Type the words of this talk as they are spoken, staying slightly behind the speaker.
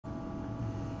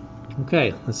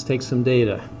Okay, let's take some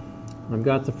data. I've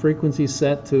got the frequency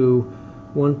set to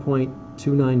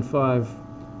 1.295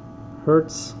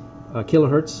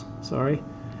 kilohertz. Sorry.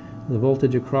 The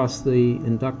voltage across the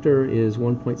inductor is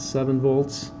 1.7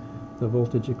 volts. The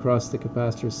voltage across the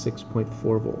capacitor is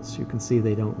 6.4 volts. You can see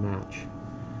they don't match.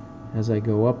 As I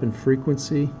go up in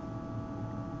frequency,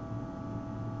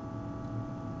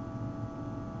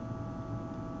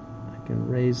 I can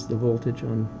raise the voltage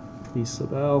on V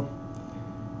sub L,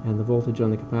 and the voltage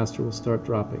on the capacitor will start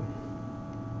dropping.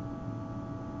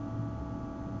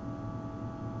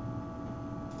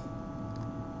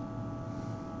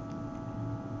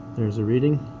 There's a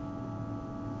reading.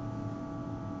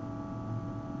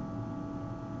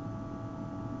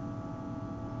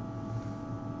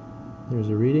 There's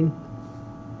a reading.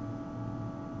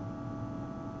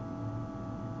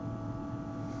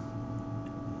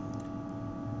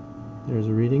 There's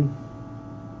a reading.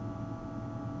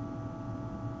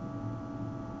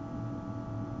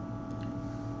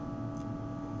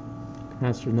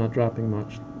 Capacitor's not dropping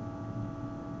much.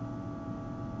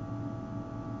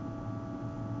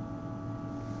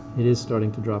 It is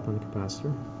starting to drop on the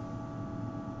capacitor.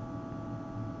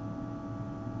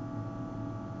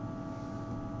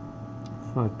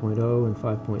 .0 and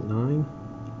 5.9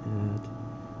 at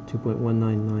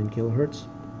 2.199 kilohertz.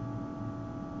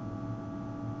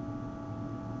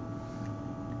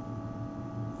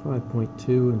 .2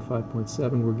 and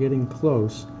 5.7. We're getting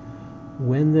close.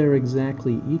 When they're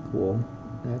exactly equal,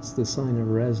 that's the sign of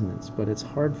resonance, but it's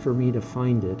hard for me to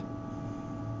find it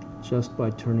just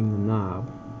by turning the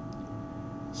knob.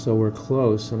 So we're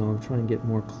close, and I'll try and get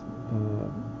more,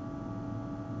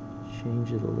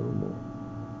 change it a little more.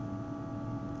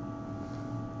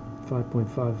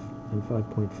 5.5 and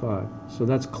 5.5. So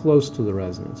that's close to the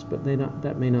resonance, but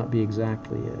that may not be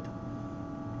exactly it.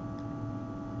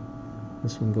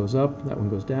 This one goes up, that one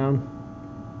goes down.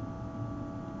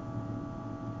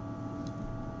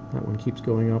 That one keeps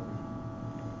going up.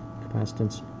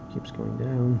 Capacitance keeps going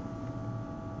down.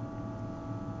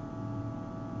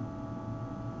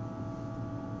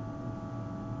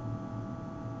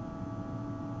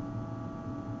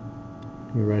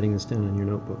 You're writing this down in your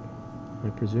notebook, I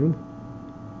presume.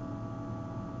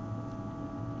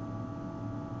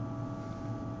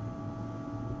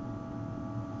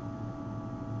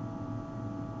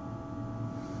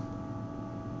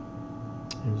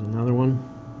 There's another one.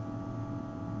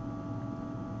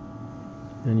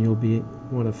 And you'll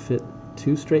want to fit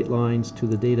two straight lines to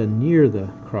the data near the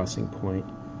crossing point,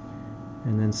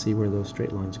 and then see where those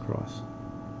straight lines cross.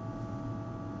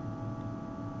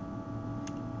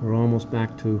 We're almost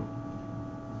back to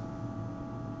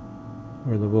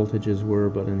where the voltages were,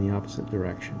 but in the opposite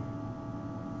direction.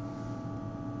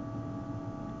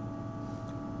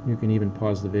 You can even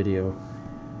pause the video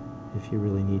if you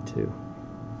really need to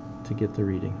get the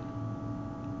reading.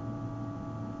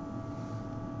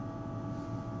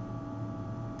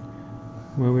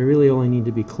 Well, we really only need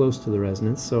to be close to the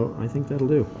resonance, so I think that'll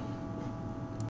do.